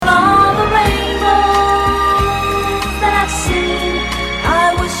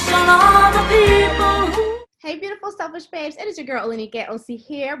Selfish Babes. It is your girl, Olenike OC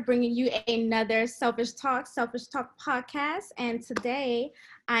here, bringing you another Selfish Talk podcast. And today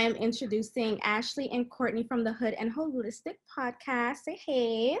I am introducing Ashley and Courtney from the Hood and Holistic podcast. Say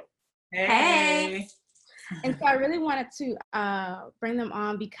hey. Hey. And so I really wanted to bring them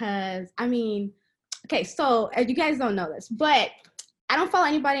on because, okay, so you guys don't know this, but I don't follow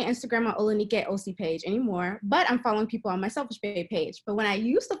anybody on Instagram on Olenike OC page anymore, but I'm following people on my Selfish Babe page. But when I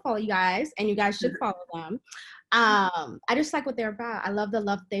used to follow you guys, and you guys should follow them, I just like what they're about. I love the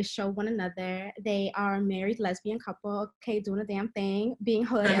love they show one another. They are a married lesbian couple, okay, doing a damn thing, being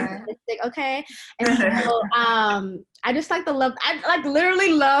hood and holistic, okay? And so I just like the love. I like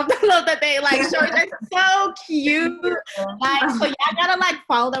literally love the love that they like show. They're so cute. Like, so y'all gotta like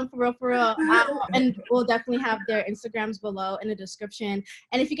follow them for real. And we'll definitely have their Instagrams below in the description.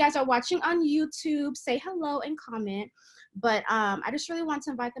 And if you guys are watching on YouTube, say hello and comment. But I just really want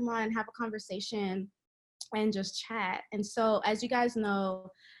to invite them on and have a conversation and just chat. And so, as you guys know,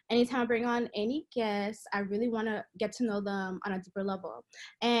 anytime I bring on any guests, I really want to get to know them on a deeper level.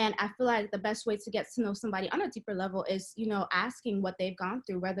 And I feel like the best way to get to know somebody on a deeper level is, asking what they've gone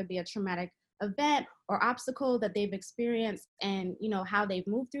through, whether it be a traumatic event or obstacle that they've experienced, and, how they've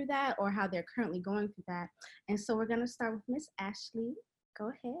moved through that or how they're currently going through that. And so we're going to start with Miss Ashley. Go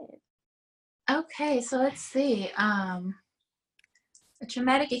ahead. Okay, so let's see. A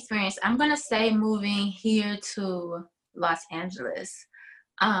traumatic experience. I'm gonna say moving here to Los Angeles.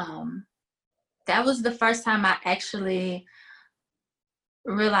 That was the first time I actually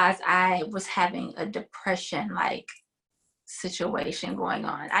realized I was having a depression like situation going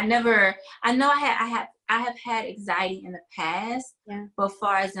on. I have had anxiety in the past, but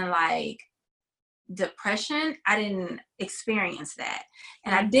far as in like depression, I didn't experience that,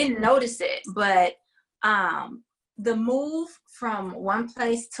 and I didn't notice it. But the move from one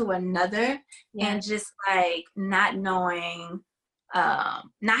place to another and just like not knowing,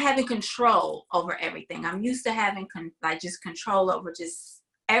 not having control over everything. I'm used to having just control over just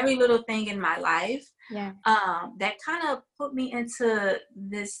every little thing in my life. That kind of put me into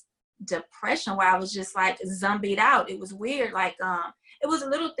this depression where I was just like zombied out. It was weird. Like, it was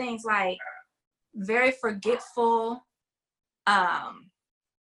little things like very forgetful.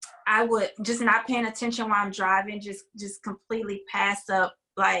 I would just not paying attention while I'm driving, just completely pass up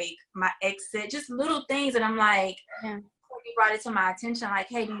like my exit, just little things. And I'm like, you brought it to my attention, like,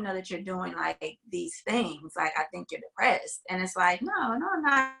 hey, do you know that you're doing like these things? Like, I think you're depressed. And it's like, no, I'm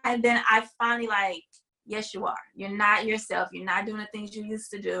not. And then I finally like, yes, you are. You're not yourself. You're not doing the things you used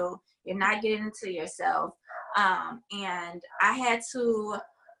to do. You're not getting into yourself. And I had to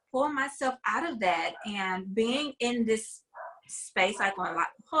pull myself out of that, and being in this space, like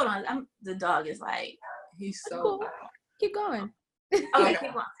hold on, the dog is like, he's so cool. Keep going. Okay,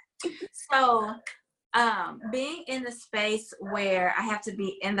 keep going. So being in the space where I have to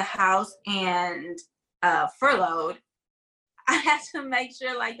be in the house and furloughed, I have to make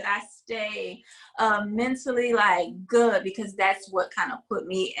sure like that I stay mentally like good, because that's what kind of put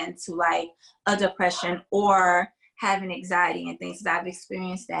me into like a depression or having anxiety and things. I've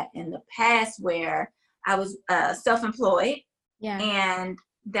experienced that in the past where I was self-employed. And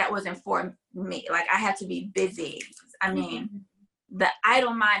that wasn't for me. Like, I had to be busy. I mean, the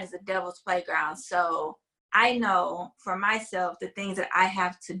idle mind is the devil's playground. So I know for myself the things that I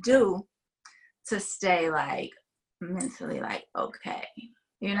have to do to stay like mentally like okay,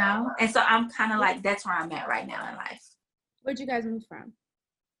 And so I'm kind of like, that's where I'm at right now in life. Where'd you guys move from?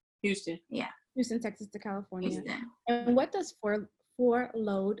 Houston. Yeah. Houston, Texas to California. Houston. And what does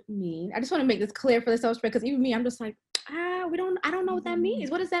furloughed mean? I just want to make this clear for the self because even me, I'm just like, I don't know what that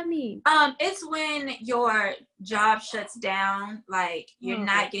means. What does that mean? It's when your job shuts down, like you're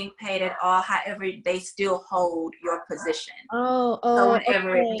not getting paid at all. However, they still hold your position. So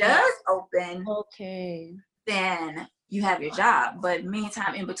whenever it does open, then you have your job. But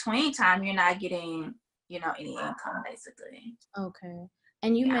meantime, in between time, you're not getting, any income basically. Okay.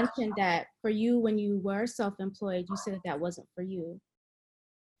 And you mentioned that for you, when you were self-employed, you said that wasn't for you.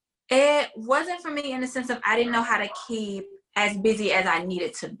 It wasn't for me in the sense of I didn't know how to keep as busy as I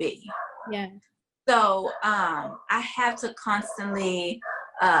needed to be. Yeah. So I have to constantly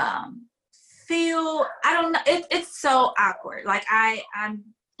feel, I don't know, it's so awkward. Like I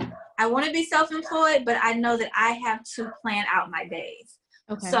want to be self-employed, but I know that I have to plan out my days.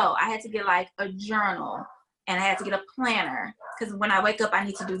 Okay. So I had to get like a journal, and I had to get a planner, because when I wake up, I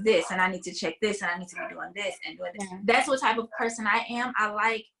need to do this, and I need to check this, and I need to be doing this and doing this. Yeah. That's what type of person I am. I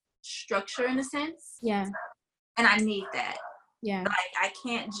like structure in a sense. Yeah. And I need that. Yeah. Like, I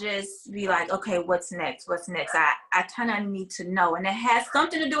can't just be like, okay, what's next? What's next? I kind of need to know. And it has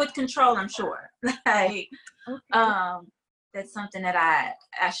something to do with control, I'm sure. Like, Okay. that's something that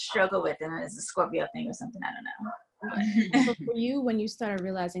I struggle with, and it's a Scorpio thing or something. I don't know. So for you, when you started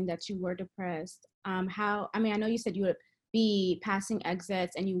realizing that you were depressed, how, I mean, I know you said you would be passing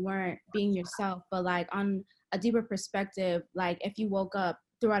exits and you weren't being yourself, but like on a deeper perspective, like if you woke up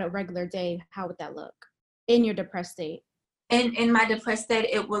throughout a regular day, how would that look in your depressed state? In my depressed state,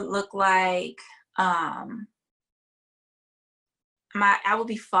 it would look like I would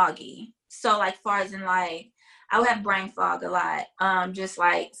be foggy. So like far as in like I would have brain fog a lot. Just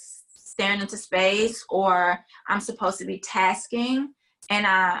like staring into space, or I'm supposed to be tasking and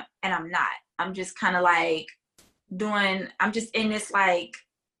I'm not. I'm just kind of like I'm just in this like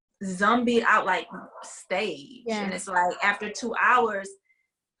zombie out like stage. Yeah. And it's like after 2 hours,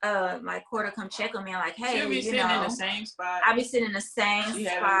 my quarter come check on me. I'm like, hey, she'll be sitting in the same spot. I'll be sitting in the same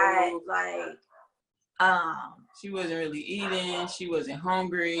spot, like she wasn't really eating, she wasn't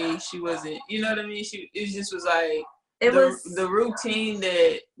hungry, she wasn't, you know what I mean? It just was like the routine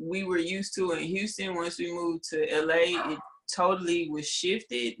that we were used to in Houston. Once we moved to LA, it totally was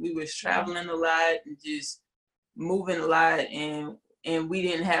shifted. We was traveling a lot and just moving a lot, and we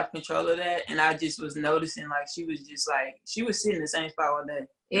didn't have control of that. And I just was noticing like she was sitting in the same spot all day.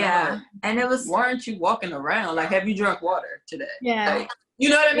 Yeah. And it was, why aren't you walking around? Like, have you drunk water today? Yeah. Like, you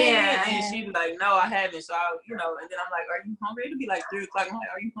know what I mean? Yeah. And she'd be like, no, I haven't. So I, and then I'm like, are you hungry? It'll be like 3 o'clock. I'm like,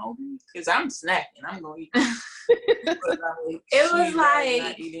 are you hungry? Because I'm snacking. I'm going to eat. But, like, it was like,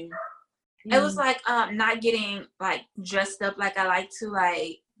 not eating. it was like not getting like dressed up like I like to.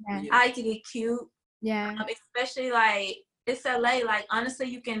 Like, Yeah. I like to get cute. Yeah. Especially like, it's LA. Like, honestly,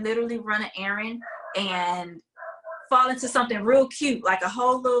 you can literally run an errand and fall into something real cute, like a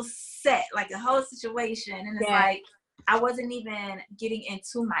whole little set, like a whole situation. And it's like, I wasn't even getting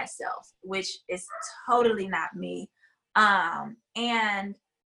into myself, which is totally not me. And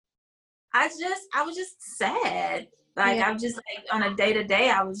I was just sad. Like, I was just like, on a day to day,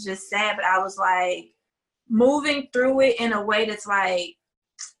 I was just sad, but I was like moving through it in a way that's like,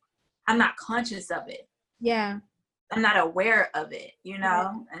 I'm not conscious of it. Yeah. I'm not aware of it,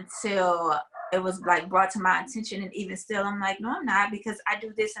 until it was like brought to my attention. And even still, I'm like, no, I'm not, because I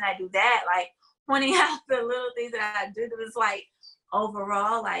do this and I do that. Like, pointing out the little things that I do, that was like,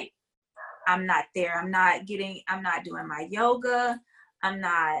 overall, like, I'm not there. I'm not doing my yoga. I'm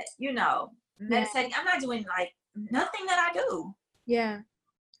not, meditating. I'm not doing like nothing that I do. Yeah.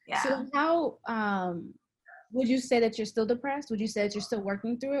 Yeah. So how, would you say that you're still depressed? Would you say that you're still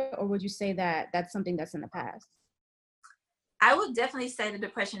working through it? Or would you say that that's something that's in the past? I would definitely say the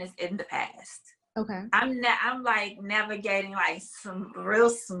depression is in the past. Okay. I'm like navigating like some real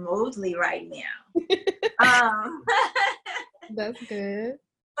smoothly right now. That's good.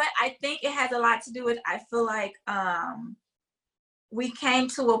 But I think it has a lot to do with, I feel like we came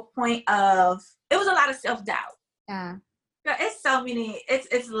to a point of, it was a lot of self-doubt. Yeah. It's so many,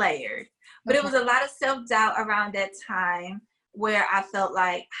 it's layered. But It was a lot of self-doubt around that time, where I felt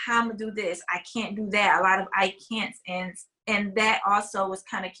like, how I'm gonna do this? I can't do that. A lot of I can'ts. And that also was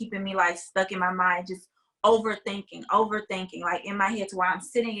kind of keeping me like stuck in my mind, just overthinking, like in my head, to where I'm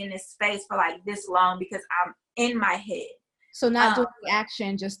sitting in this space for like this long because I'm in my head. So not doing the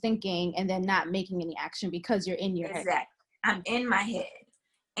action, just thinking, and then not making any action because you're in your head. Exactly. I'm in my head.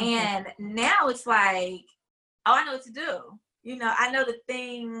 Okay. And now it's like, oh, I know what to do. I know the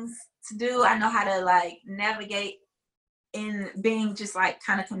things to do. I know how to like navigate in being just like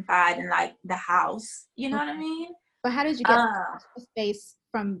kind of confined in like the house. You know what I mean? But how did you get the space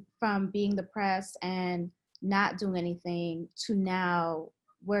from being depressed and not doing anything to now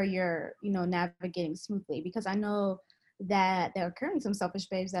where you're, navigating smoothly? Because I know that there are currently some selfish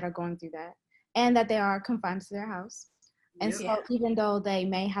babes that are going through that, and that they are confined to their house. And so even though they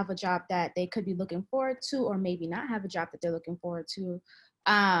may have a job that they could be looking forward to, or maybe not have a job that they're looking forward to,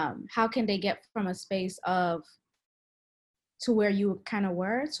 how can they get from a space of to where you kind of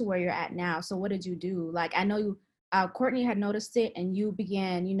were to where you're at now? So what did you do? Like, I know you, Courtney had noticed it and you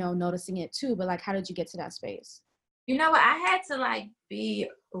began, noticing it too, but like, how did you get to that space? You know what? I had to like be,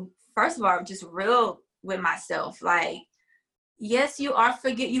 first of all, just real with myself. Like, yes, you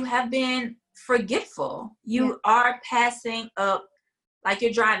have been forgetful. You are passing up, like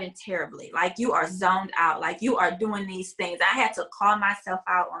you're driving terribly. Like you are zoned out. Like you are doing these things. I had to call myself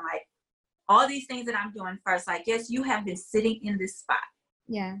out on like all these things that I'm doing first. Like, yes, you have been sitting in this spot.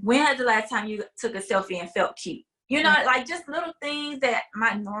 Yeah. When was the last time you took a selfie and felt cute? Like just little things that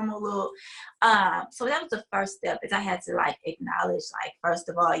my normal little, so that was the first step, is I had to like acknowledge, like, first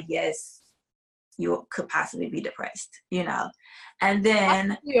of all, yes, you could possibly be depressed, you know. And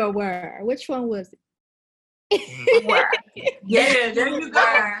then you were. Which one was it? Were. Yes, there you go.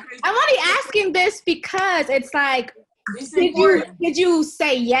 I'm only asking this because it's like, did you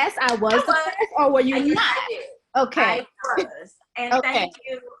say yes, I was depressed, or were you not? Okay. I was. And thank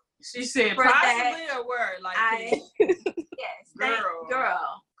you. She said possibly or were? Like, yes,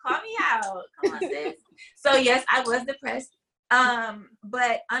 girl, call me out. Come on, sis. So yes, I was depressed.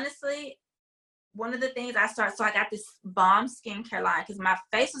 But honestly, one of the things so I got this bomb skincare line because my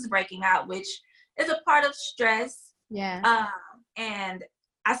face was breaking out, which is a part of stress. Yeah. And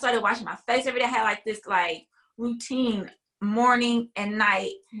I started washing my face every day. I had like this like routine morning and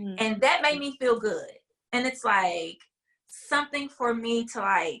night, and that made me feel good. And it's like something for me to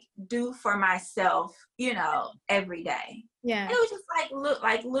like do for myself, you know, every day. Yeah. And it was just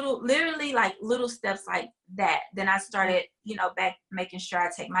literally like little steps like that. Then I started, you know, back making sure I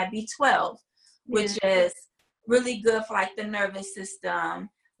take my B12, which is really good for like the nervous system.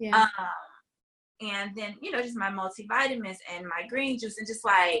 Yeah. And then, you know, just my multivitamins and my green juice and just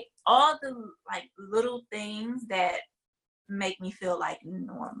like all the like little things that make me feel like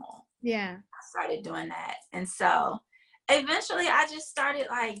normal. Yeah. I started doing that. And so eventually I just started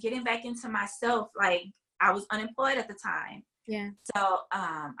like getting back into myself. Like I was unemployed at the time. Yeah. So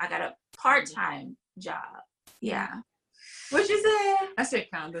I got a part-time job. Yeah. What you said? I said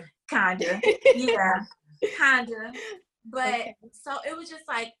kinda. Yeah. Kinda. But so it was just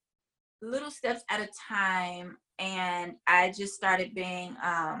like little steps at a time, and I just started being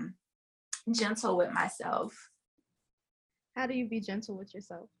gentle with myself. How do you be gentle with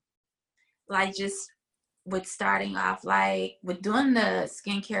yourself? Like just with starting off, like with doing the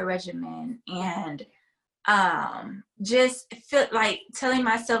skincare regimen, and just feel like telling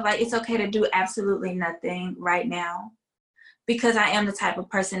myself like it's okay to do absolutely nothing right now, because I am the type of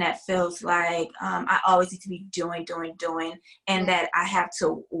person that feels like I always need to be doing, and that I have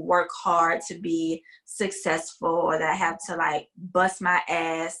to work hard to be successful, or that I have to like bust my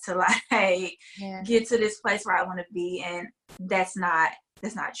ass to like get to this place where I want to be, and that's not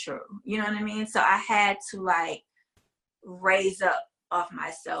true. You know what I mean? So I had to like raise up off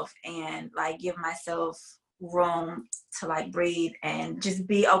myself and like give myself room to like breathe and just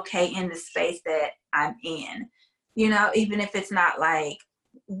be okay in the space that I'm in. You know, even if it's not like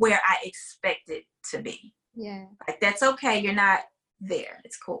where I expect it to be. Yeah. Like that's okay. You're not there.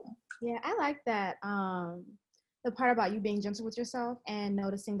 It's cool. Yeah, I like that. The part about you being gentle with yourself and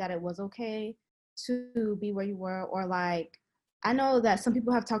noticing that it was okay to be where you were, or like, I know that some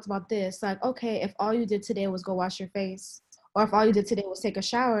people have talked about this, like, okay, if all you did today was go wash your face, or if all you did today was take a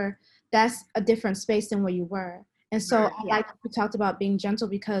shower, that's a different space than where you were. And so I like that you talked about being gentle,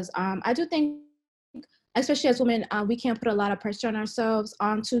 because I do think, especially as women, we can't put a lot of pressure on ourselves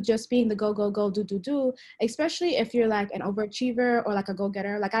onto just being the go, do, especially if you're like an overachiever or like a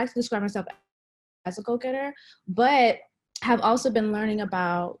go-getter. Like I like to describe myself as a go-getter, but have also been learning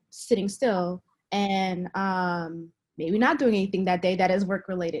about sitting still and maybe not doing anything that day that is work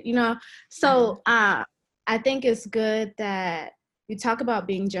related, you know? So I think it's good that you talk about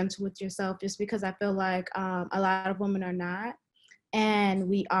being gentle with yourself, just because I feel like a lot of women are not. And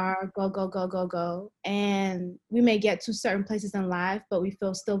we are go. And we may get to certain places in life, but we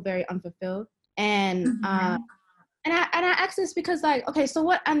feel still very unfulfilled. And and I ask this because, like, okay, so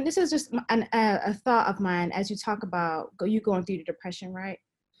what? And this is just a thought of mine as you talk about you going through the depression, right?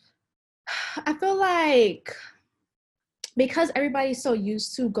 I feel like because everybody's so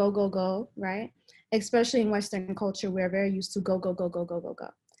used to go, right? Especially in Western culture, we're very used to go.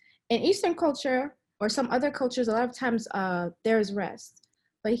 In Eastern culture or some other cultures, a lot of times there's rest.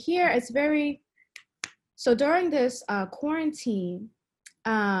 But here it's very, so during this quarantine,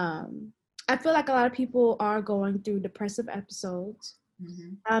 I feel like a lot of people are going through depressive episodes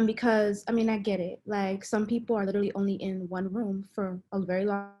because, I mean, I get it. Like some people are literally only in one room for a very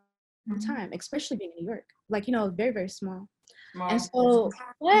long time, especially being in New York. Like, you know, very, very small. And so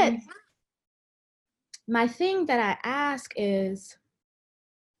what my thing that I ask is,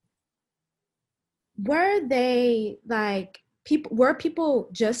 were people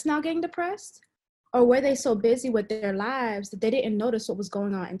just now getting depressed, or were they so busy with their lives that they didn't notice what was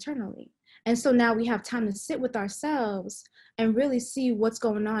going on internally? And so now we have time to sit with ourselves and really see what's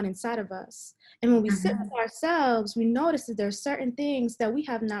going on inside of us. And when we sit with ourselves, we notice that there's certain things that we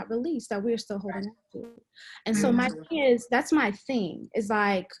have not released that we're still holding on to. And so my thing is, that's my thing, is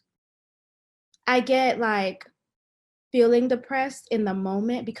like, I get like feeling depressed in the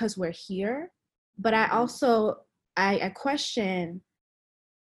moment because we're here. But I also, I question,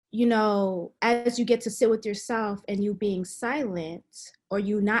 you know, as you get to sit with yourself and you being silent or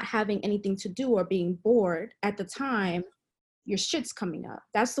you not having anything to do or being bored at the time, your shit's coming up.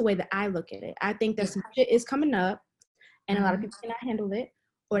 That's the way that I look at it. I think that some shit is coming up and a lot of people cannot handle it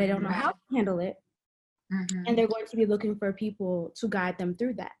or they don't know how to handle it. And they're going to be looking for people to guide them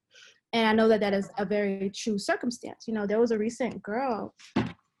through that. And I know that that is a very true circumstance. You know, there was a recent girl,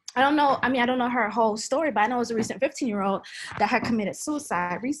 I don't know her whole story, but I know it was a recent 15-year-old that had committed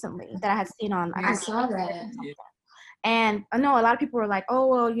suicide recently that I had seen on. I saw that. And I know a lot of people were like, oh,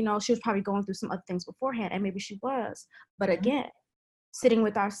 well, you know, she was probably going through some other things beforehand, and maybe she was. But again, sitting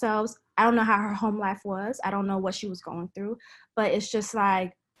with ourselves, I don't know how her home life was. I don't know what she was going through, but it's just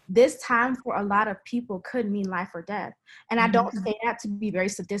like this time for a lot of people could mean life or death. And I don't say that to be very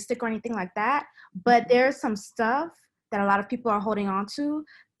sadistic or anything like that, but there's some stuff that a lot of people are holding on to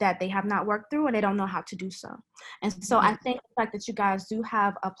that they have not worked through and they don't know how to do so. And so I think the fact that you guys do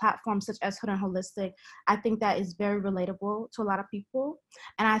have a platform such as Hood and Holistic, I think that is very relatable to a lot of people.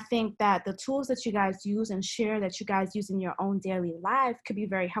 And I think that the tools that you guys use and share that you guys use in your own daily life could be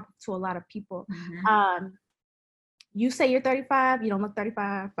very helpful to a lot of people. You say you're 35. You don't look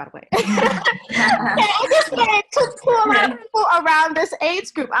 35, by the way. I'm just saying to a lot of people around this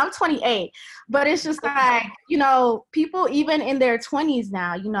age group. I'm 28, but it's just like, you know, people even in their 20s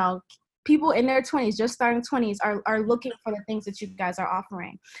now, you know, people in their 20s, just starting 20s, are looking for the things that you guys are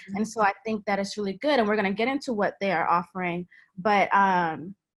offering. And so I think that it's really good. And we're going to get into what they are offering. But I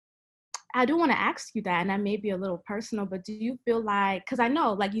do want to ask you that, and that may be a little personal, but do you feel like, because I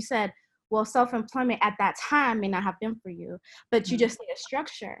know, like you said, well, self-employment at that time may not have been for you, but you just need a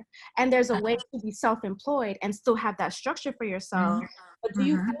structure. And there's a way to be self-employed and still have that structure for yourself. But do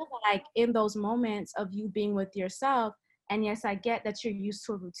you feel like in those moments of you being with yourself, and yes, I get that you're used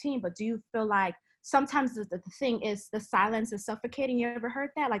to a routine, but do you feel like sometimes the thing is the silence is suffocating? You ever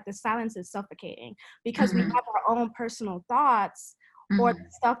heard that? Like the silence is suffocating because we have our own personal thoughts or the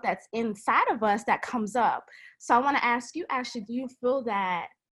stuff that's inside of us that comes up. So I want to ask you, Ashley, do you feel that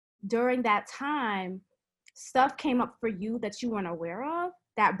during that time, stuff came up for you that you weren't aware of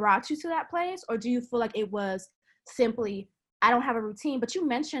that brought you to that place? Or do you feel like it was simply, I don't have a routine, but you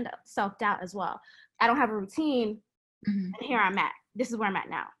mentioned self-doubt as well. I don't have a routine, and here I'm at. This is where I'm at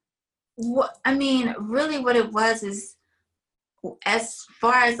now. What I mean, really what it was is, as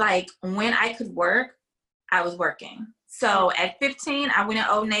far as like when I could work, I was working. So at 15, I went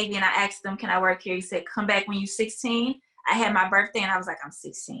to Old Navy and I asked them, can I work here? He said, come back when you're 16. I had my birthday and I was like, I'm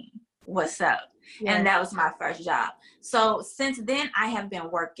 16. What's up? Yeah. And that was my first job. So since then I have been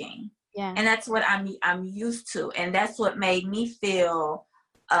working. Yeah. And that's what I'm used to. And that's what made me feel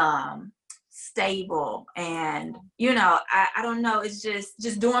stable. And, you know, I don't know, it's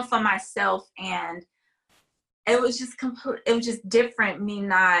just doing for myself. And it was just it was just different. Me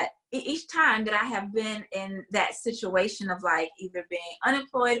not, each time that I have been in that situation of like either being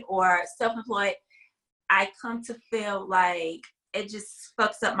unemployed or self-employed, I come to feel like it just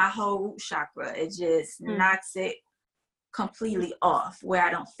fucks up my whole root chakra. It just knocks it completely off, where I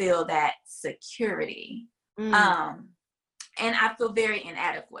don't feel that security. And I feel very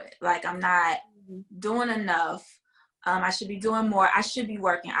inadequate. Like I'm not doing enough. I should be doing more. I should be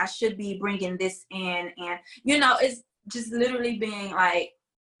working. I should be bringing this in. And, you know, it's just literally being like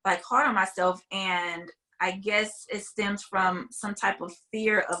hard on myself. And I guess it stems from some type of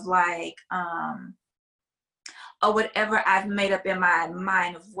fear of like, or whatever I've made up in my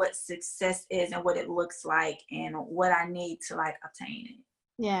mind of what success is and what it looks like and what I need to like obtain it.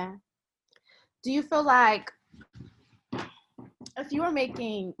 Yeah. Do you feel like if you were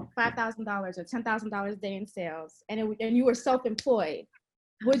making $5,000 or $10,000 a day in sales and you were self-employed,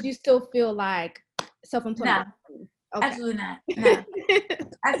 would you still feel like self-employed? No, okay. Absolutely not. No,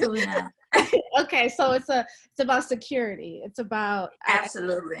 absolutely not. Okay, so it's about security. It's about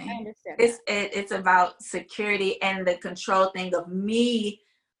absolutely. I understand. It's about security and the control thing of me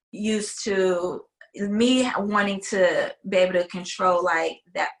wanting to be able to control like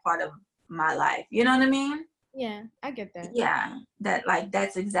that part of my life. You know what I mean? Yeah, I get that. Yeah,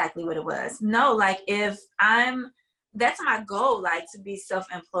 that's exactly what it was. No, like that's my goal, like to be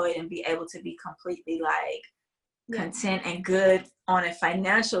self-employed and be able to be completely like content and good on a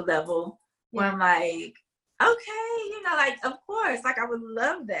financial level. Where I'm like, okay, you know, like, of course, like, I would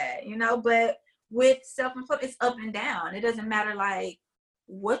love that, you know, but with self-employed, it's up and down. It doesn't matter, like,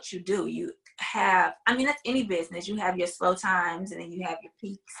 what you do. You have, I mean, that's any business. You have your slow times, and then you have your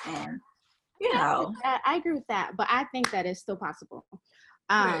peaks, and, you know. I agree with that, but I think that it's still possible.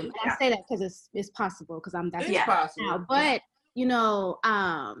 I say that because it's possible, because I'm that's possible. now. But, you know,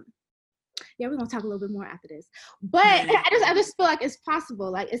 Yeah, we're gonna talk a little bit more after this. But I just feel like it's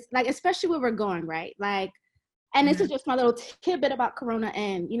possible. Like it's like, especially where we're going, right? Like, and this is just my little tidbit about Corona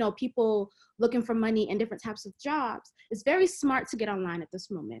and, you know, people looking for money in different types of jobs. It's very smart to get online at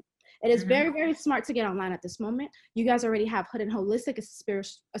this moment. It is very, very smart to get online at this moment. You guys already have Hood and Holistic. It's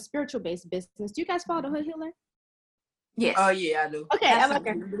a spiritual based business. Do you guys follow the Hood Healer? Yes. Oh yeah, I do. Okay, I like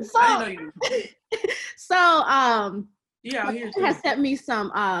her. So, I didn't know you. Yeah, here she has sent me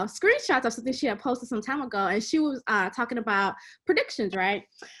some screenshots of something she had posted some time ago, and she was talking about predictions, right?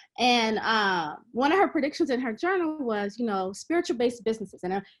 And one of her predictions in her journal was, you know, spiritual-based businesses.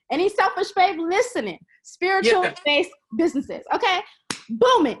 And any selfish babe listening, spiritual-based businesses, okay?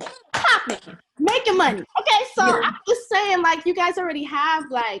 Booming, popping, making money, okay? So I'm just saying, like, you guys already have,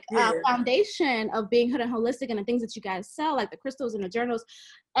 like, a foundation of being Hood and Holistic and the things that you guys sell, like the crystals and the journals,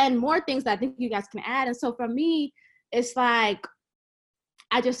 and more things that I think you guys can add. And so for me, it's like,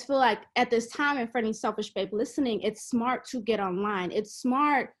 I just feel like at this time, and for any selfish babe listening, it's smart to get online. It's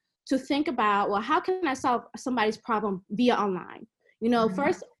smart to think about, well, how can I solve somebody's problem via online? You know,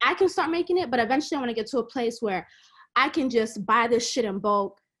 first I can start making it, but eventually I want to get to a place where I can just buy this shit in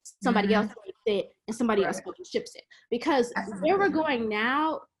bulk, somebody else makes it, and somebody else ships it. Because where we're going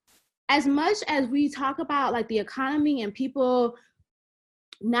now, as much as we talk about like the economy and people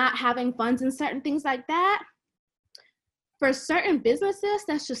not having funds and certain things like that, for certain businesses,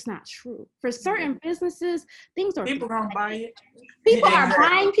 that's just not true. For certain businesses, things are people gonna buy it. People are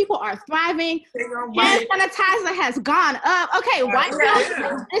buying. People are thriving. Hand sanitizer has gone up. Okay, white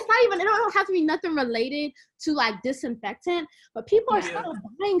people. It's not even. It don't have to be nothing related to like disinfectant, but people are still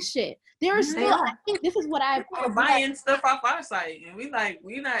buying shit. There is still. I think this is what We're buying stuff off our site, and we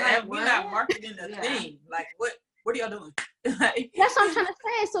not marketing the thing. Like what are y'all doing? That's what I'm trying to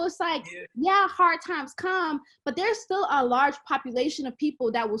say. So it's like, yeah, hard times come, but there's still a large population of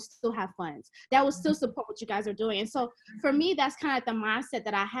people that will still have funds, that will still support what you guys are doing. And so for me, that's kind of the mindset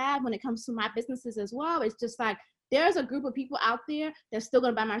that I have when it comes to my businesses as well. It's just like, there's a group of people out there that's still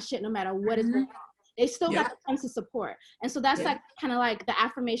going to buy my shit no matter what is going on. They still got the funds to support. And so that's like kind of like the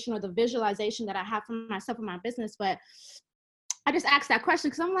affirmation or the visualization that I have for myself and my business. But I just asked that question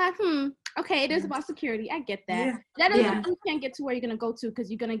because I'm like, okay, it is about security. I get that. Yeah. That doesn't mean you can't get to where you're going to go to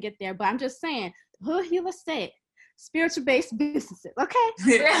because you're going to get there. But I'm just saying, Hood Healer said, spiritual-based businesses, okay?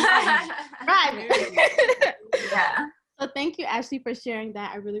 Right. Yeah. So thank you, Ashley, for sharing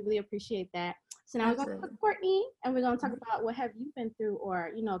that. I really, really appreciate that. So now we're going to talk to Courtney, and we're going to talk about what have you been through or,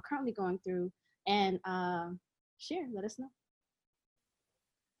 you know, currently going through, and share, let us know.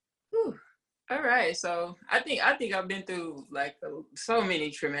 Whew. All right, so I think I've been through like so many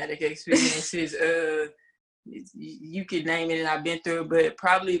traumatic experiences. You could name it, and I've been through. But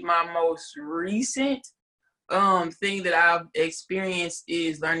probably my most recent thing that I've experienced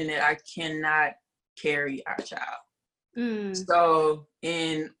is learning that I cannot carry our child. So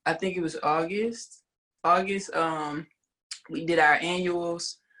I think it was August. We did our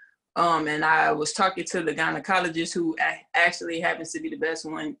annuals. And I was talking to the gynecologist who actually happens to be the best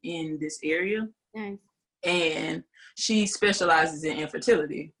one in this area. Nice. And she specializes in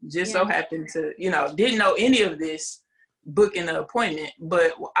infertility. Just so happened to, didn't know any of this booking the appointment.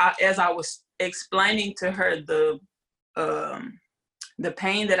 But as I was explaining to her the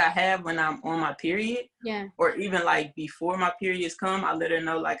pain that I have when I'm on my period, or even like before my periods come, I let her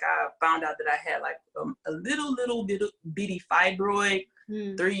know, like, I found out that I had like a little bitty fibroid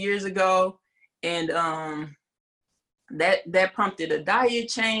 3 years ago, and that prompted a diet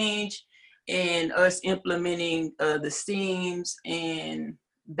change and us implementing the steams and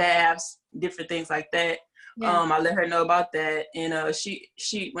baths, different things like that. I let her know about that, and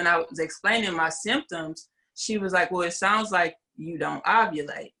she when I was explaining my symptoms, she was like, well, it sounds like you don't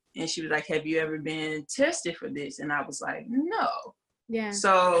ovulate. And she was like, have you ever been tested for this? And I was like, no. Yeah.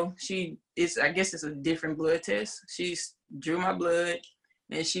 So I guess it's a different blood test. She drew my blood,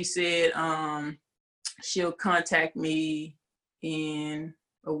 and she said she'll contact me in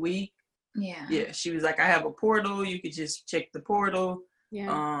a week. Yeah, she was like, I have a portal, you could just check the portal.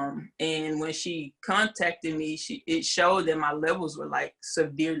 And when she contacted me, it showed that my levels were like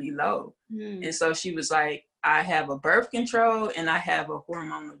severely low. And so she was like, I have a birth control and I have a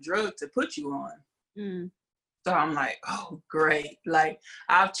hormonal drug to put you on. So I'm like, oh, great. Like,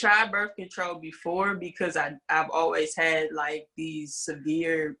 I've tried birth control before because I've always had like these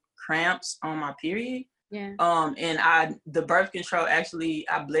severe cramps on my period. And the birth control, actually,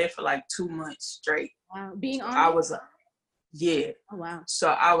 I bled for like 2 months straight. Wow. Being on I was like, Oh, wow. So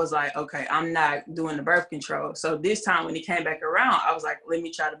I was like, okay, I'm not doing the birth control. So this time when it came back around, I was like, let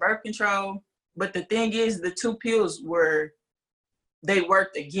me try the birth control. But the thing is, the 2 pills were they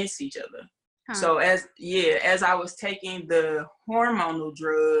worked against each other. Huh. So as I was taking the hormonal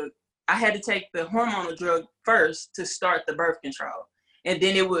drug, I had to take the hormonal drug first to start the birth control. And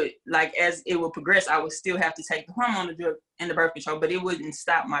then it would, like, as it would progress, I would still have to take the hormonal drug and the birth control, but it wouldn't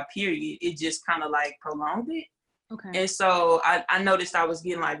stop my period. It just kind of like prolonged it. Okay. And so I noticed I was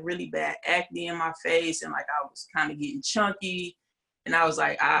getting like really bad acne in my face, and like I was kind of getting chunky. And I was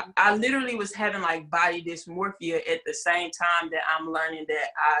like, I literally was having like body dysmorphia at the same time that I'm learning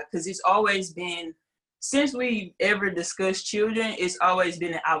that because it's always been, since we ever discussed children, it's always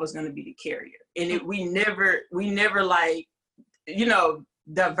been that I was going to be the carrier. And we never like, you know,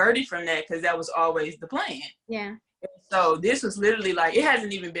 diverted from that, because that was always the plan. Yeah. And so this was literally like, it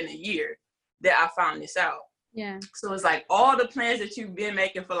hasn't even been a year that I found this out. Yeah. So it's like all the plans that you've been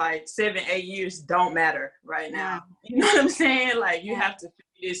making for like 7-8 years don't matter right now. You know what I'm saying? Like you have to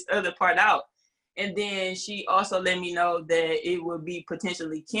figure this other part out. And then she also let me know that it would be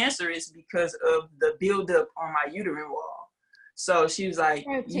potentially cancerous because of the buildup on my uterine wall. So she was like,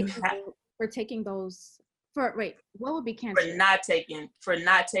 what would be cancer? For not taking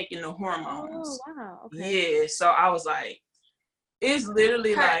the hormones. Oh wow. Okay. Yeah. So I was like, it's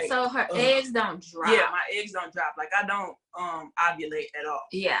literally like, so her eggs don't drop. Yeah, my eggs don't drop. Like I don't ovulate at all.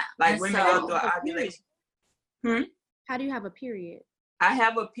 Yeah. Like women go through ovulation. How do you have a period? I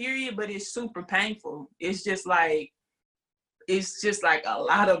have a period, but it's super painful. It's just like a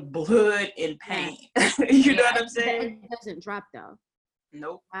lot of blood and pain. You know what I'm saying? It doesn't drop though.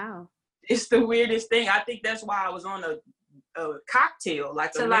 Nope. Wow. It's the weirdest thing. I think that's why I was on a cocktail,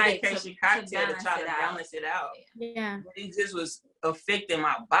 like a medication cocktail to try to balance it out. Yeah. But it just was affecting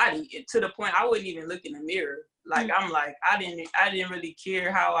my body to the point I wouldn't even look in the mirror. Like I'm like, I didn't really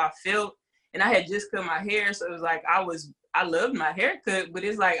care how I felt. And I had just cut my hair, so it was like I loved my haircut, but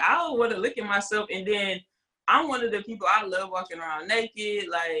it's like I don't want to look at myself. And then I'm one of the people, I love walking around naked,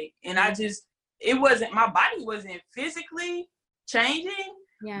 like, and my body wasn't physically changing.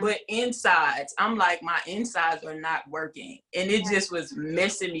 Yeah. But insides, I'm like, my insides are not working. And it just was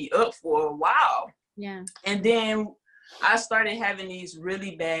messing me up for a while. Yeah. And then I started having these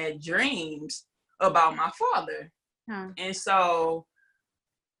really bad dreams about my father. Huh. And so,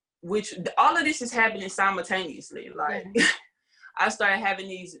 all of this is happening simultaneously. Like, I started having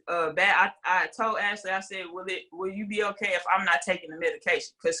these I told Ashley, I said, will you be okay if I'm not taking the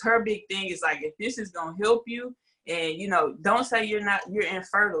medication? Because her big thing is like, if this is going to help you, and, you know, don't say you're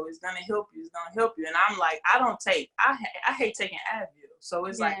infertile. It's going to help you. It's going to help you. And I'm like, I hate taking Advil. So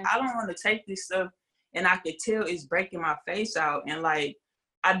it's like, I don't want to take this stuff. And I could tell it's breaking my face out. And like,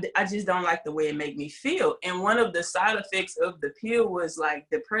 I just don't like the way it make me feel. And one of the side effects of the pill was like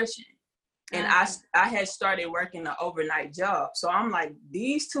depression. And I had started working an overnight job. So I'm like,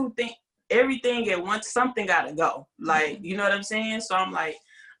 these two things, everything at once, something got to go. Like, you know what I'm saying? So I'm like,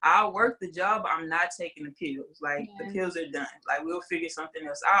 I'll work the job. I'm not taking the pills. Like the pills are done. Like we'll figure something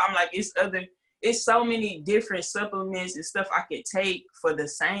else out. I'm like, it's so many different supplements and stuff I could take for the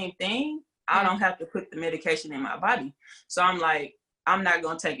same thing. I don't have to put the medication in my body. So I'm like, I'm not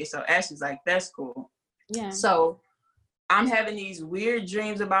going to take it. So Ashley's like, that's cool. Yeah. So I'm having these weird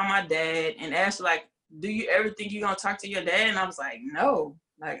dreams about my dad. And Ashley like, do you ever think you're going to talk to your dad? And I was like, no.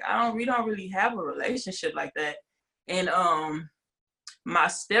 Like, we don't really have a relationship like that. And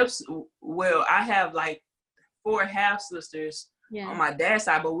my I have like 4 half sisters on my dad's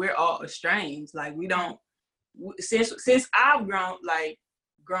side, but we're all estranged. Like we don't, since I've grown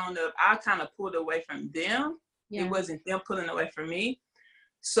up, I kind of pulled away from them. It wasn't them pulling away from me.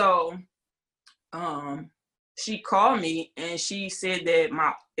 So she called me and she said that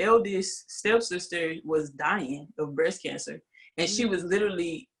my eldest stepsister was dying of breast cancer. And she was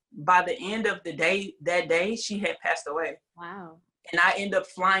literally, by the end of the day, that day, she had passed away. Wow. And I end up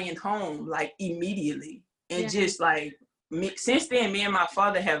flying home like immediately. And just like, since then, me and my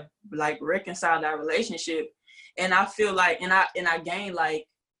father have like reconciled our relationship. And I feel like, and I gained like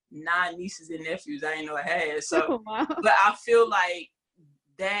 9 nieces and nephews I didn't know I had. So, but I feel like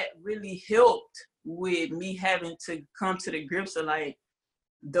that really helped with me having to come to the grips of like,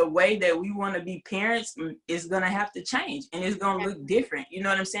 the way that we want to be parents is going to have to change and it's going to look different. You know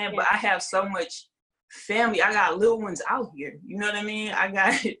what I'm saying? But I have so much family. I got little ones out here. You know what I mean? I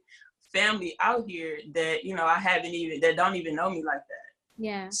got family out here that, you know, that don't even know me like that.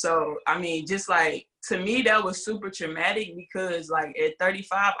 Yeah. So, I mean, just like, to me, that was super traumatic because like at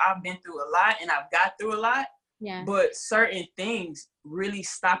 35, I've been through a lot and I've got through a lot. Yeah. But certain things really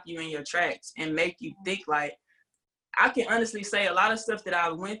stop you in your tracks and make you think like, I can honestly say a lot of stuff that I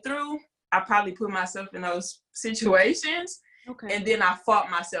went through, I probably put myself in those situations and then I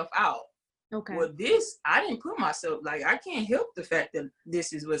fought myself out. Okay. Well, this, I didn't put myself, like, I can't help the fact that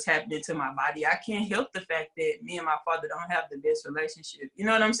this is what's happening to my body. I can't help the fact that me and my father don't have the best relationship. You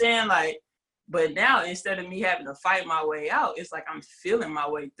know what I'm saying? Like, but now instead of me having to fight my way out, it's like I'm feeling my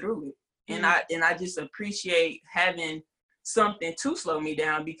way through it. And I just appreciate having something to slow me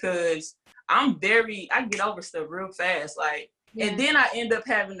down, because I get over stuff real fast. Like, and then I end up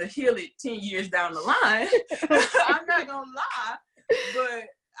having to heal it 10 years down the line. I'm not gonna lie, but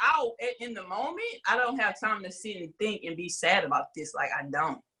in the moment, I don't have time to sit and think and be sad about this. Like, I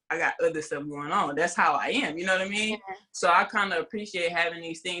don't. I got other stuff going on. That's how I am. You know what I mean? Yeah. So I kind of appreciate having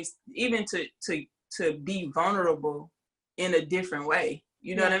these things, even to be vulnerable in a different way.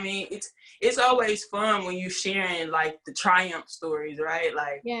 You know what I mean? It's always fun when you're sharing like the triumph stories, right?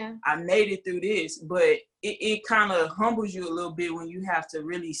 Like, I made it through this, but it kind of humbles you a little bit when you have to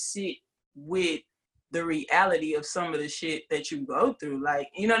really sit with the reality of some of the shit that you go through. Like,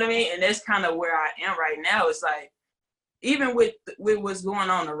 you know what I mean? And that's kind of where I am right now. It's like, even with what's going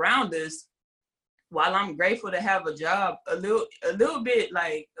on around us, while I'm grateful to have a job, a little bit,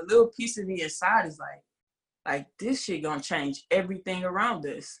 like a little piece of me inside is like this shit gonna change everything around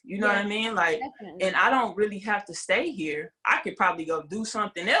us. You know what I mean? Like, definitely. And I don't really have to stay here. I could probably go do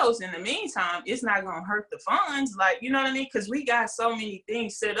something else. In the meantime, it's not gonna hurt the funds. Like, you know what I mean? Because we got so many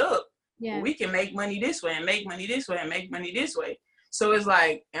things set up. Yeah. We can make money this way and make money this way and make money this way. So it's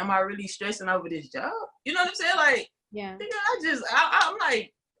like, am I really stressing over this job? You know what I'm saying? Like, I'm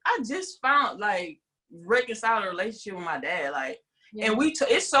like, I just found, like, reconcile a relationship with my dad. Like, and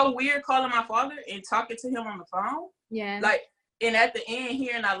it's so weird calling my father and talking to him on the phone. Yeah. Like, and at the end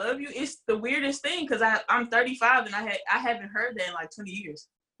hearing I love you, it's the weirdest thing, because I'm 35 and I haven't heard that in like 20 years.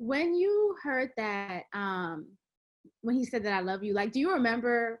 When you heard that, when he said that I love you, like, do you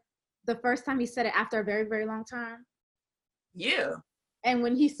remember the first time he said it after a very, very long time? Yeah. And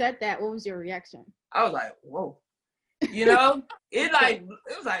when he said that, what was your reaction? I was like, whoa. You know, it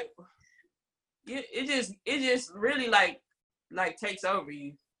just really like takes over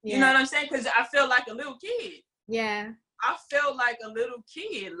you. Yeah. You know what I'm saying? Because I felt like a little kid. Yeah. I felt like a little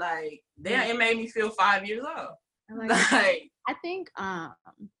kid. Like, damn, it made me feel 5 years old. I think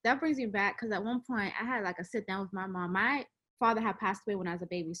that brings me back, because at one point I had like a sit down with my mom. My father had passed away when I was a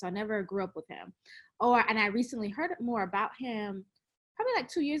baby, so I never grew up with him. And I recently heard more about him. Probably like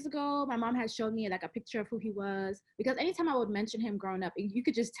 2 years ago, my mom had showed me like a picture of who he was, because anytime I would mention him growing up, you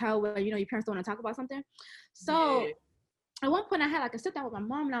could just tell whether, you know, your parents don't want to talk about something. So at one point I had like a sit down with my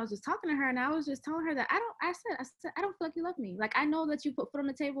mom, and I was just talking to her, and I was just telling her that I said, I don't feel like you love me. Like, I know that you put food on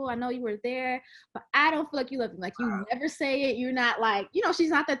the table. I know you were there, but I don't feel like you love me. Like, you never say it. You're not like, you know,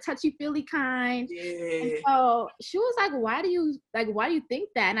 she's not the touchy-feely kind. Yeah. And so she was like, why do you think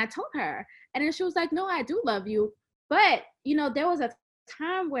that? And I told her, and then she was like, no, I do love you. But, you know, there was a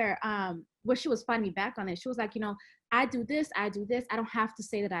time where she was fighting me back on it. She was like, you know, I do this. I don't have to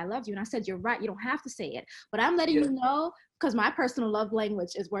say that I love you. And I said, you're right. You don't have to say it. But I'm letting you know, because my personal love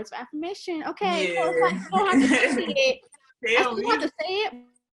language is words of affirmation. Okay. Yeah. So it's like, you don't have to say it. I still have to say it.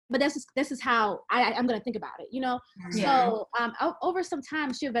 But this is how I'm going to think about it, you know? Yeah. So over some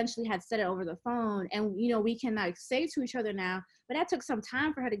time, she eventually had said it over the phone. And, you know, we can like say to each other now. But that took some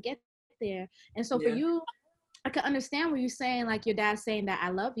time for her to get there. And so for you, I can understand what you're saying, like your dad saying that I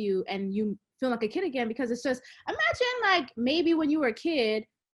love you, and you feel like a kid again, because it's just, imagine like maybe when you were a kid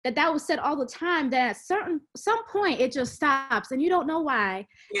that was said all the time, that at some point it just stops and you don't know why.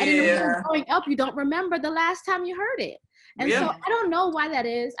 Yeah. And then when you're growing up, you don't remember the last time you heard it. And so I don't know why that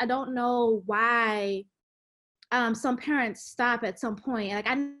is. I don't know why some parents stop at some point. Like,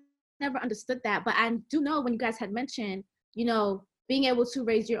 I never understood that, but I do know when you guys had mentioned, you know, being able to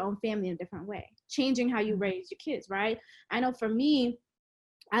raise your own family in a different way, changing how you raise your kids, right? I know for me,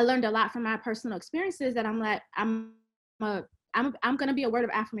 I learned a lot from my personal experiences that I'm like, I'm gonna be a word of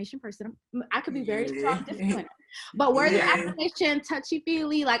affirmation person. I could be very strong, disciplined, but words of affirmation,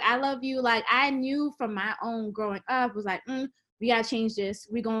 touchy-feely, like I love you. Like, I knew from my own growing up, was like, we gotta change this.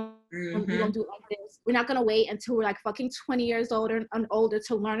 We're gonna do it like this. We're not gonna wait until we're like fucking 20 years older and older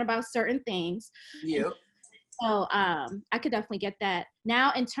to learn about certain things. Yep. So I could definitely get that.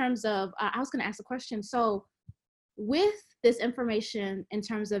 Now, in terms of, I was going to ask a question. So with this information, in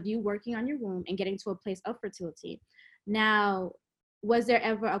terms of you working on your womb and getting to a place of fertility, now, was there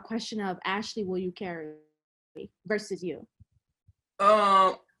ever a question of, Ashley, will you carry versus you?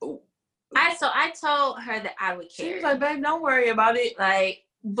 I told her that I would carry. She was like, babe, don't worry about it. Like,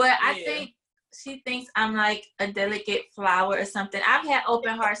 but I think she thinks I'm like a delicate flower or something. I've had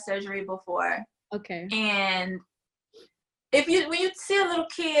open heart surgery before. Okay. And when you see a little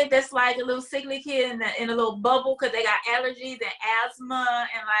kid that's like a little sickly kid in a little bubble because they got allergies and asthma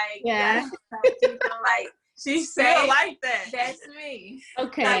and like yeah, like she's still like that. That's me.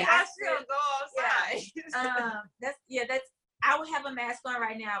 Okay. Like, I still go outside. That's I would have a mask on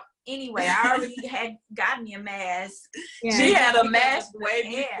right now anyway. I already had got me a mask. Yeah. She had a mask way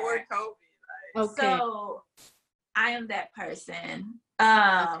before COVID. Okay. So I am that person.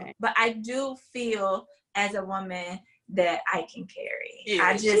 But I do feel as a woman that I can carry. Yeah,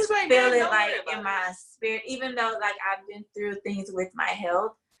 I just feel it like in my spirit, even though like I've been through things with my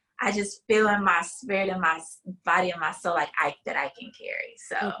health, I just feel in my spirit and my body and my soul like I can carry.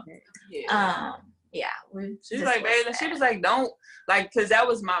 So She's like, baby, she was like, don't like, cause that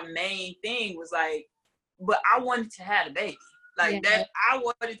was my main thing was like, but I wanted to have a baby. Like that, I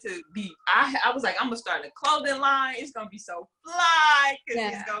wanted to be. I was like, I'm gonna start a clothing line. It's gonna be so fly, cause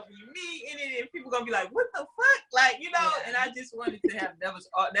it's gonna be me in it, and people gonna be like, "What the fuck?" Like, you know. And I just wanted to have. That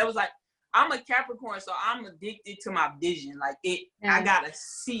was like, I'm a Capricorn, so I'm addicted to my vision. Like it, I gotta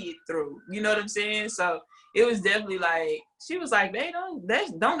see it through. You know what I'm saying? So it was definitely like she was like, "Babe,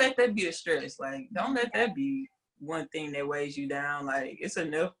 don't let that be a stress. Like, don't let that be one thing that weighs you down. Like, it's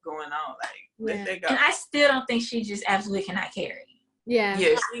enough going on. Like, let that go." And I still don't think she just absolutely cannot carry. Yeah.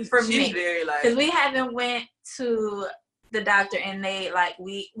 She's me. Very like, because we haven't went to the doctor and they like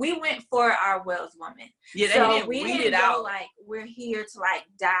we went for our Wells woman. Yeah, they so didn't we weed didn't it out. Like we're here to like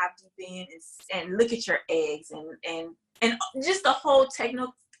dive deep in and look at your eggs and just the whole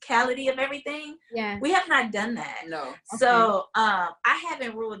technicality of everything. Yeah, we have not done that. No. So I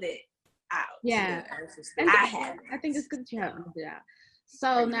haven't ruled it out. Yeah, I think it's good that you haven't ruled it out.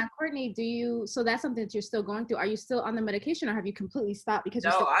 So now, Courtney, so that's something that you're still going through. Are you still on the medication or have you completely stopped? Because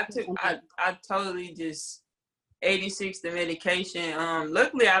I totally just 86 the medication.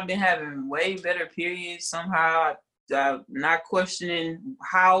 Luckily I've been having way better periods somehow. I'm not questioning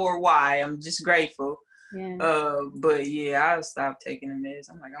how or why. I'm just grateful. Yeah. But yeah, I stopped taking the meds.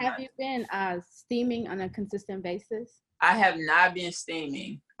 I'm like, have you been steaming on a consistent basis? I have not been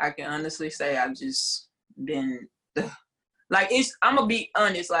steaming. I can honestly say I've just been like, I'm gonna be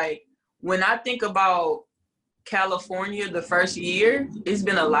honest, like when I think about California the first year, it's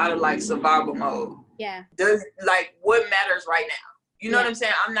been a lot of like survival mode. Yeah. There's like what matters right now. You know what I'm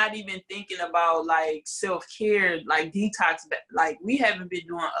saying? I'm not even thinking about like self-care, like detox. Like we haven't been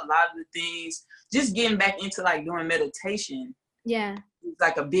doing a lot of the things, just getting back into like doing meditation. Yeah. It's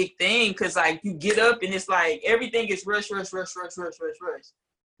like a big thing because like you get up and it's like everything is rush.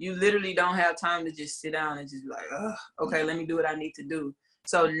 You literally don't have time to just sit down and just be like, oh, okay, let me do what I need to do.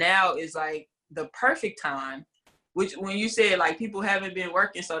 So now is like the perfect time, which when you said like people haven't been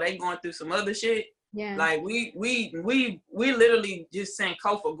working, so they going through some other shit. Yeah. Like we literally just sent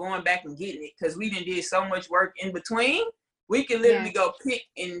Kofa going back and getting it because we did so much work in between. We can literally go pick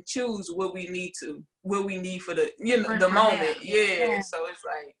and choose what we need for the the moment. Yeah. So it's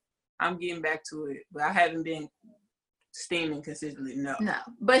like I'm getting back to it, but I haven't been steaming consistently. No,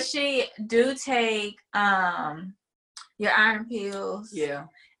 but she do take your iron pills. Yeah.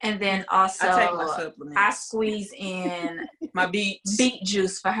 And then also I take my supplements. I squeeze in my beet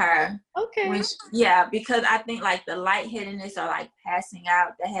juice for her. Okay. Because I think like the lightheadedness or like passing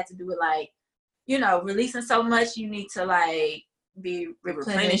out, that had to do with like, releasing so much, you need to like be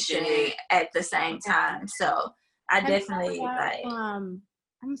replenishing at the same time. So I definitely like I'm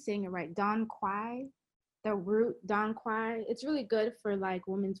saying it right, Dong Quai. The root Dong Quai, it's really good for like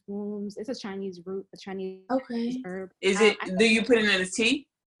women's wombs. It's a Chinese root, a Chinese herb. Is it? Do you put it in a tea?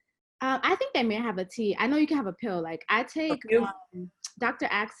 I think they may have a tea. I know you can have a pill. Like I take Dr.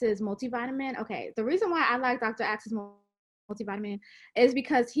 Axe's multivitamin. Okay, the reason why I like Dr. Axe's multivitamin is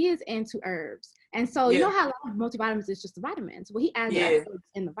because he is into herbs. And so you know how a lot of multivitamins is just the vitamins. Well, he adds herbs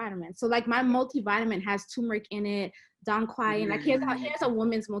in the vitamins. So like my multivitamin has turmeric in it, Dong Quai, and like here's a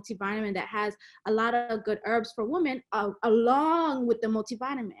woman's multivitamin that has a lot of good herbs for women along with the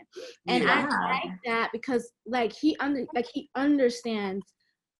multivitamin. And I like that because like he understands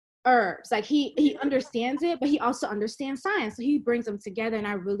herbs. Like he understands it, but he also understands science. So he brings them together, and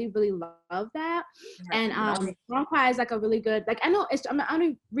I really, really love that. And Dong Quai is like a really good, like I know the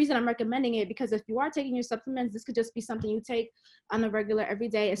only reason I'm recommending it because if you are taking your supplements, this could just be something you take on a regular every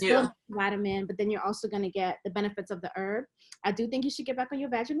day. It's still a vitamin, but then you're also going to get the benefits of the herb. I do think you should get back on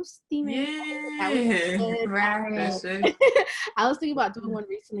your vaginal steaming. Right. I was thinking about doing one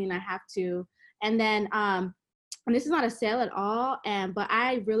recently, and I have to. And then and this is not a sale at all, but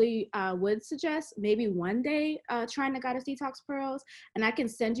I really would suggest maybe one day trying the Goddess Detox Pearls, and I can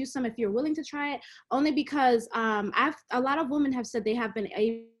send you some if you're willing to try it, only because a lot of women have said they have been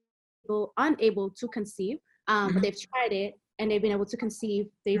unable to conceive, but they've tried it and they've been able to conceive,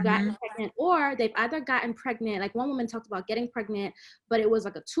 they've gotten pregnant, or they've either gotten pregnant, like one woman talked about getting pregnant, but it was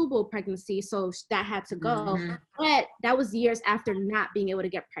like a tubal pregnancy, so that had to go. But that was years after not being able to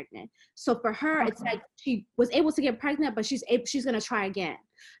get pregnant. So for her, it's like she was able to get pregnant, but she's gonna try again.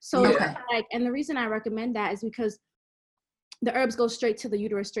 So like, and the reason I recommend that is because the herbs go straight to the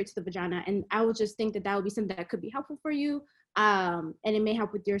uterus, straight to the vagina. And I would just think that that would be something that could be helpful for you. And it may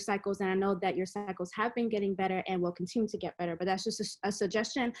help with your cycles. And I know that your cycles have been getting better and will continue to get better, but that's just a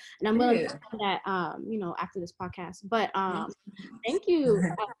suggestion. And I'm willing to do that, you know, after this podcast. But thank you.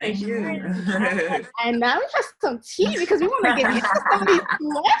 Thank you. And now we have some tea because we want to get into some of these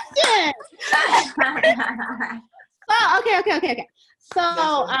questions.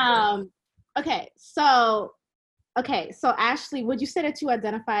 So Ashley, would you say that you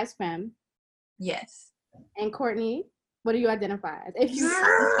identify as femme? Yes. And Courtney, what do you identify as? If you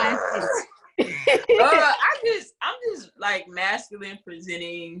I'm just like masculine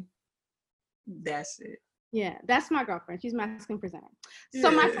presenting. That's it. Yeah, that's my girlfriend. She's masculine presenting. So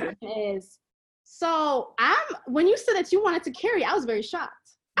my question is, when you said that you wanted to carry, I was very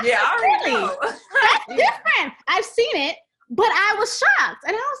shocked. Really? That's different. I've seen it. But I was shocked,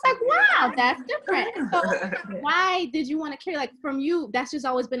 and I was like, wow, that's different. So why did you want to carry? Like, from you, that's just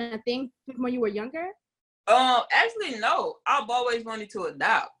always been a thing from when you were younger? Actually, no. I've always wanted to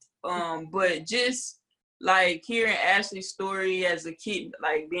adopt. But just, like, hearing Ashley's story as a kid,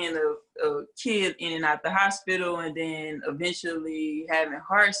 like, being a kid in and out the hospital, and then eventually having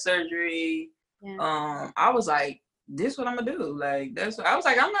heart surgery, I was like, this what I'm gonna do. Like, that's what I was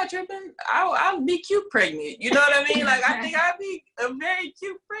like, I'm not tripping. I'll be cute pregnant. You know what I mean? Like, I think I'd be a very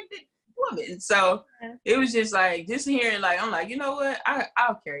cute pregnant woman. So it was just like, just hearing, like, I'm like, you know what?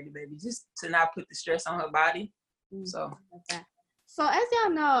 I'll carry the baby just to not put the stress on her body. So as y'all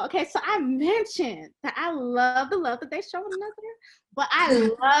know, okay, so I mentioned that I love the love that they show one another, but I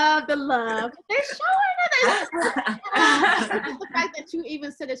love the love that they show one another. The fact that you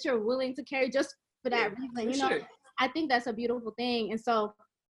even said that you're willing to carry just for that reason, you know. Sure. I think that's a beautiful thing. And so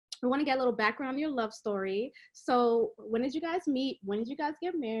we want to get a little background on your love story. So when did you guys meet? When did you guys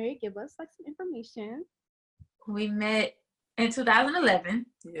get married? Give us like some information. We met in 2011.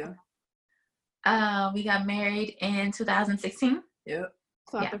 Yeah. We got married in 2016. Yep.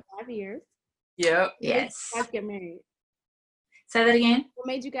 So after 5 years. Yep. Yes. When did you guys get married? Say that again. What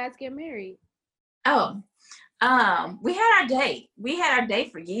made you guys get married? Oh, we had our date. We had our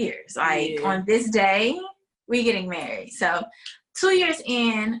date for years. Like on this day, we getting married. So 2 years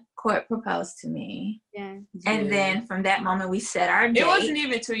in, Court proposed to me. Yeah. And then from that moment, we set our date. It wasn't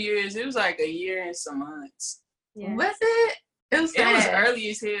even 2 years. It was like a year and some months. Yeah. Was it? It was early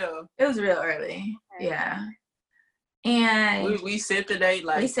as hell. It was real early. Okay. Yeah. And we set the date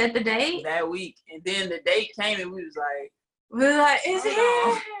like. We set the date that week, and then the date came, and we was like, it's here.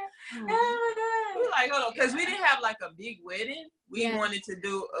 Oh my God. We were like, hold on, because we didn't have like a big wedding. We wanted to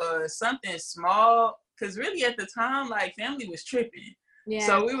do something small, because really at the time, like, family was tripping. Yeah.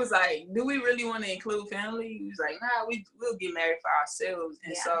 So we was like, do we really want to include family? We was like, nah, we'll get married for ourselves.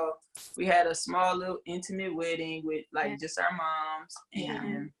 And so we had a small little intimate wedding with like just our moms,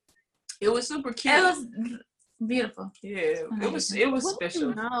 and it was super cute. It was beautiful. Yeah, it was special.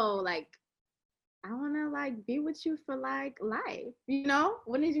 You know, like, I want to like be with you for like life. You know,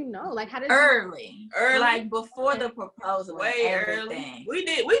 when did you know? Like, how did early, like before the proposal, way early. We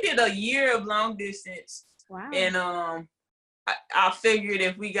did a year of long distance. Wow. And I figured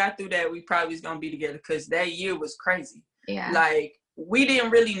if we got through that, we probably was gonna be together, because that year was crazy. Yeah. Like, we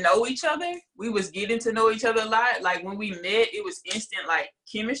didn't really know each other. We was getting to know each other a lot. Like, when we met, it was instant like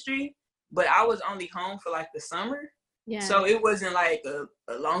chemistry. But I was only home for like the summer. Yeah. So it wasn't like a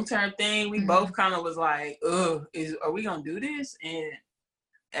long-term thing. We both kind of was like, are we gonna do this? And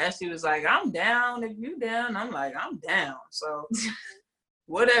Ashley was like, I'm down. If you down, I'm like, I'm down. So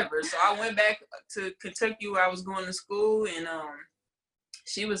whatever. So I went back to Kentucky where I was going to school, and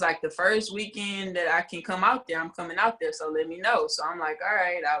she was like, the first weekend that I can come out there, I'm coming out there, so let me know. So I'm like, all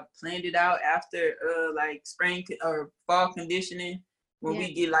right. I planned it out after like spring or fall conditioning. When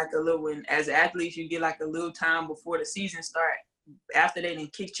we get like a little, when as athletes, you get like a little time before the season start, after they done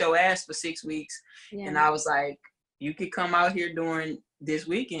kicked your ass for 6 weeks. Yeah. And I was like, you could come out here during this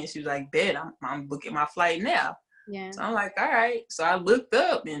weekend. She was like, bet, I'm booking my flight now. Yeah. So I'm like, all right. So I looked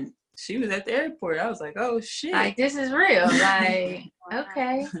up, and she was at the airport. I was like, oh shit. Like, this is real. Like,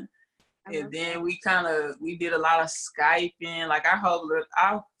 okay. And then we did a lot of Skyping. Like,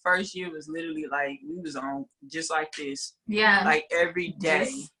 our first year was literally like, we was on just like this. Yeah. Like every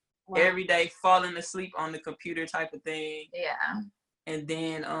day. Every day, falling asleep on the computer type of thing. Yeah. And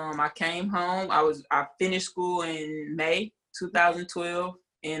then I came home. I finished school in May. 2012,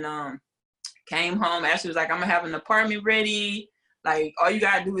 and came home. Ashley was like, I'm gonna have an apartment ready. Like, all you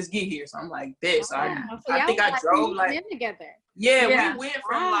gotta do is get here. So I'm like, this. So I think I drove like together. Yeah, we went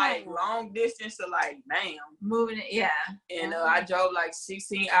from like long distance to like, bam, moving it. Yeah, and I drove like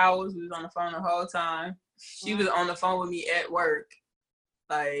 16 hours. We was on the phone the whole time. She was on the phone with me at work.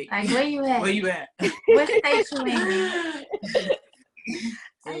 Like where you at? Where you at? What state you in?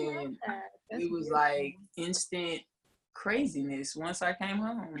 And it was like instant craziness once I came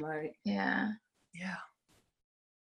home. Like, yeah.